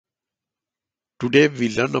Today we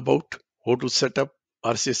learn about how to set up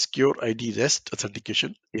RSA SecurID REST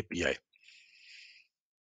Authentication API.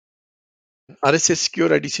 RSA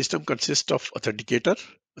SecurID system consists of Authenticator,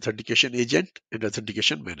 Authentication Agent, and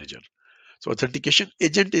Authentication Manager. So Authentication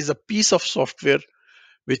Agent is a piece of software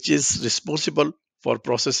which is responsible for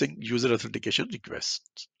processing user authentication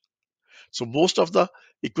requests. So most of the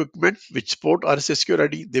equipment which support RSA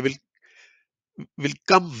SecurID, they will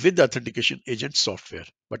come with the Authentication Agent software.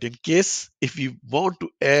 But in case if we want to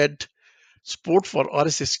add support for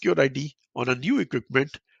RSA SecurID on a new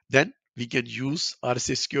equipment, then we can use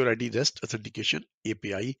RSA SecurID REST Authentication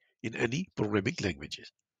API in any programming languages.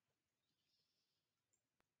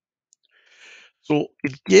 So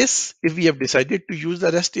in case if we have decided to use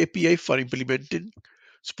the REST API for implementing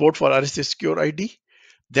support for RSA SecurID,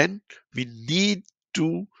 then we need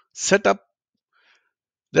to set up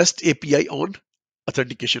REST API on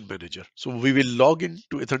Authentication Manager. So we will log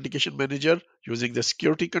into Authentication Manager using the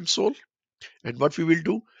security console. And what we will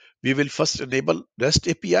do, we will first enable REST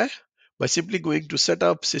API by simply going to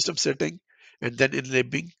setup, system setting, and then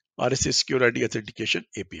enabling RSA SecurID Authentication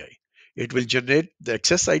API. It will generate the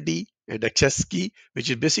access ID and access key, which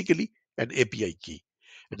is basically an API key.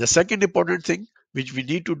 And the second important thing which we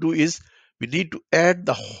need to do is we need to add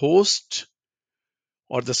the host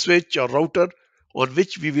or the switch or router on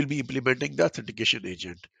which we will be implementing the authentication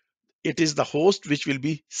agent. It is the host which will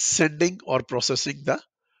be sending or processing the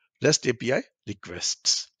REST API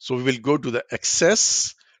requests. So we will go to the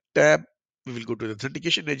access tab, we will go to the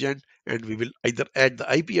authentication agent, and we will either add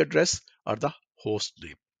the IP address or the host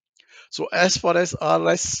name. So as far as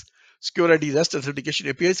RS SecurID REST Authentication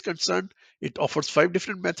API is concerned, it offers 5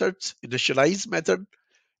 different methods. Initialize method,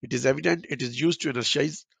 it is evident it is used to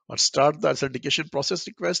initialize or start the authentication process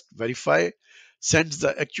request. Verify sends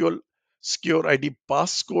the actual SecurID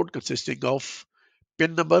passcode consisting of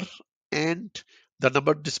PIN number and the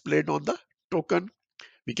number displayed on the token.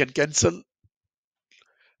 We can cancel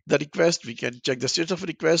the request, we can check the status of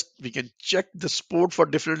request, we can check the support for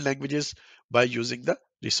different languages by using the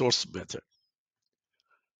resource method.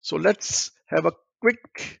 So let's have a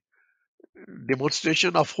quick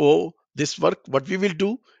demonstration of how this works. What we will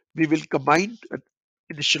do, we will combine,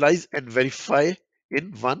 initialize and verify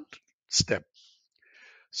in one step.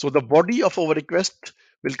 So the body of our request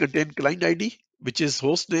will contain client ID, which is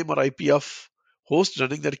host name or IP of host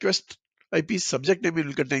running the request IP. Subject name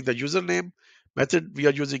will contain the username. Method we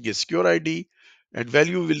are using is SecurID, and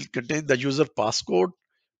value will contain the user passcode.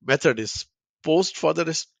 Method is post for the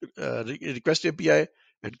request API,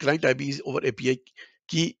 and client IP is over API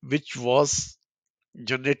key, which was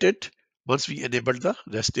generated once we enabled the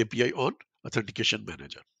REST API on Authentication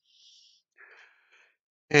Manager.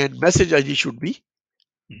 And message ID should be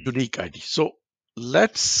unique ID. So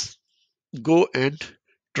let's go and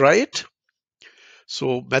try it.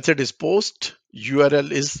 So method is post,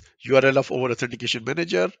 URL is URL of our authentication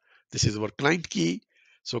manager. This is our client key.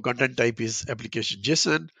 So content type is application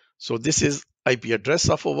JSON. So this is IP address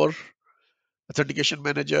of our authentication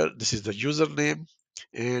manager. This is the username,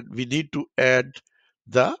 and we need to add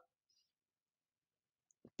the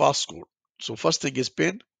passcode. So first thing is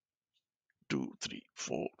PIN 2, 3,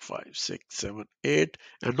 4, 5, 6, 7, 8,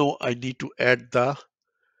 and now I need to add the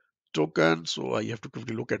token. So I have to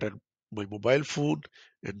quickly look at my mobile phone,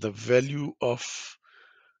 and the value of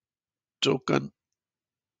token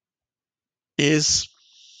is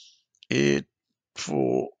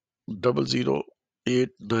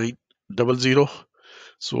 84008900.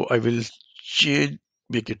 So I will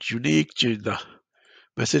make it unique, change the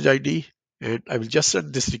message ID, and I will just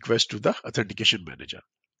send this request to the authentication manager.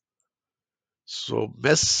 So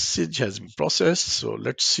message has been processed. So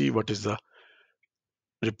let's see what is the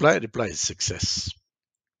reply. Reply is success.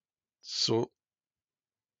 So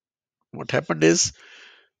what happened is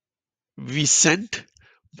we sent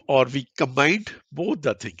or we combined both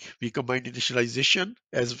the thing. We combined initialization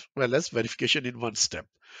as well as verification in one step.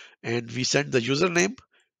 And we sent the username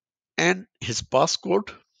and his passcode,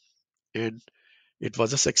 and it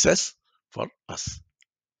was a success for us.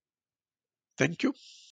 Thank you.